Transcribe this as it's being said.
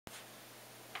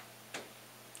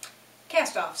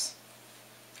Castoffs.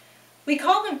 We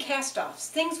call them castoffs,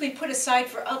 things we put aside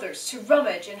for others to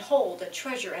rummage and hold and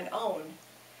treasure and own.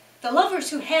 The lovers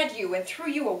who had you and threw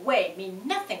you away mean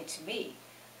nothing to me,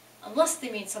 unless they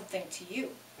mean something to you.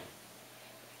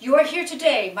 You are here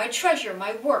today, my treasure,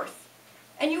 my worth,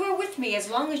 and you are with me as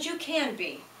long as you can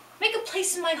be. Make a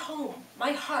place in my home,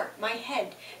 my heart, my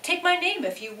head. Take my name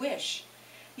if you wish.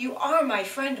 You are my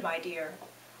friend, my dear.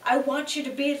 I want you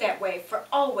to be that way for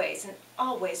always and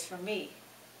always for me.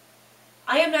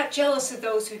 I am not jealous of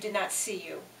those who did not see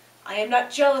you. I am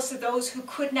not jealous of those who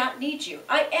could not need you.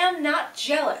 I am not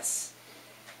jealous.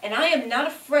 And I am not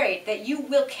afraid that you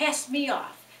will cast me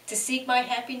off to seek my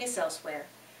happiness elsewhere.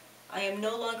 I am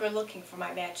no longer looking for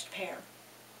my matched pair.